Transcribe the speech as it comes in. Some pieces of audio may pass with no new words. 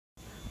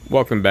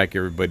Welcome back,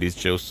 everybody. It's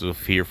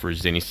Joseph here for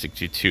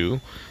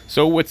Zenny62.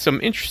 So, with some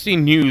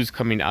interesting news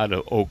coming out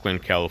of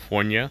Oakland,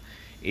 California,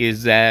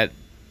 is that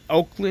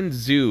Oakland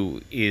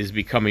Zoo is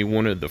becoming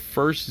one of the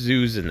first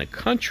zoos in the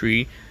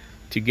country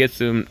to get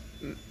some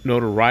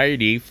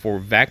notoriety for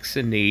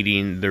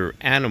vaccinating their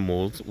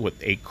animals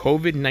with a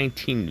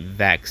COVID-19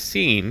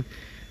 vaccine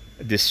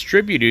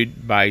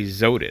distributed by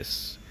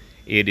Zoetis.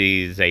 It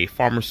is a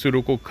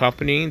pharmaceutical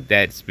company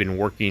that's been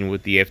working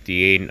with the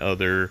FDA and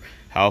other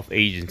health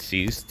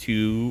agencies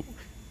to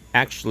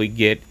actually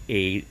get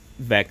a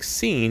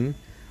vaccine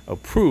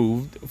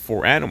approved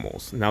for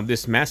animals. Now,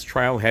 this mass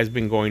trial has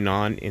been going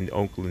on in the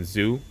Oakland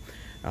Zoo.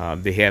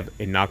 They have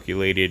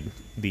inoculated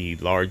the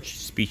large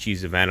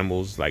species of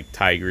animals like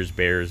tigers,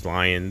 bears,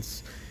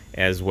 lions,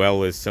 as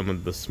well as some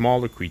of the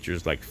smaller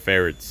creatures like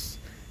ferrets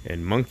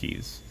and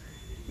monkeys.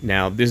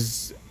 Now,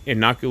 this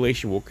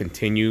inoculation will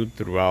continue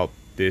throughout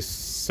this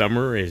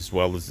summer as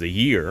well as the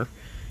year.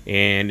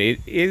 And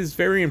it is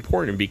very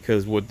important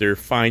because what they're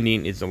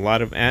finding is a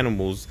lot of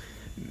animals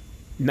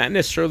not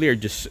necessarily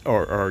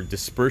are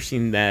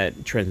dispersing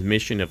that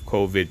transmission of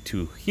COVID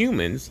to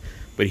humans,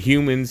 but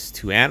humans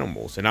to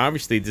animals. And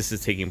obviously this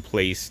is taking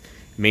place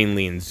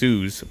mainly in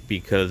zoos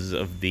because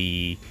of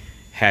the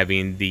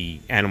having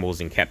the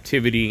animals in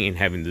captivity and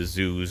having the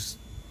zoos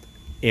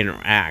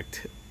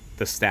interact,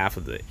 the staff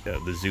of the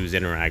zoos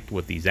interact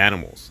with these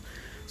animals.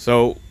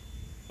 So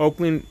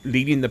Oakland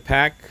leading the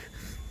pack,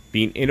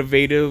 being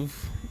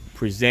innovative,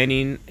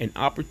 presenting an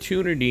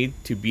opportunity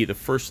to be the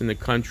first in the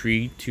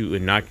country to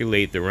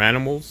inoculate their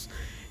animals.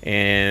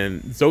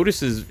 And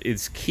Zoetis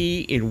is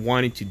key in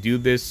wanting to do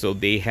this, so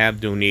they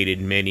have donated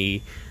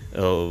many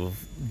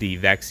of the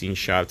vaccine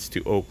shots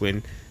to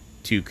Oakland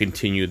to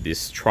continue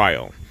this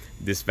trial.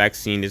 This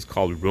vaccine is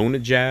called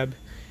Ronajab,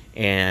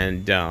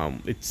 and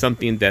it's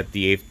something that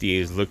the FDA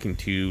is looking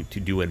to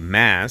do en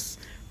masse,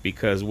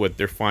 because what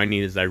they're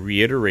finding, as I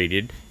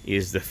reiterated,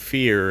 is the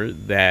fear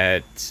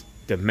that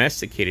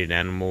domesticated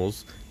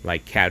animals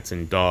like cats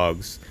and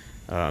dogs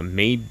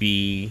may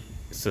be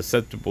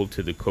susceptible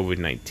to the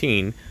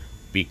COVID-19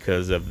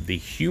 because of the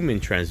human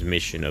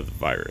transmission of the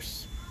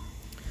virus.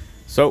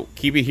 So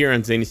keep it here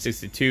on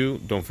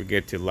Zenny62. Don't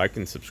forget to like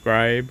and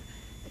subscribe,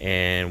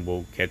 and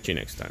we'll catch you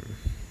next time.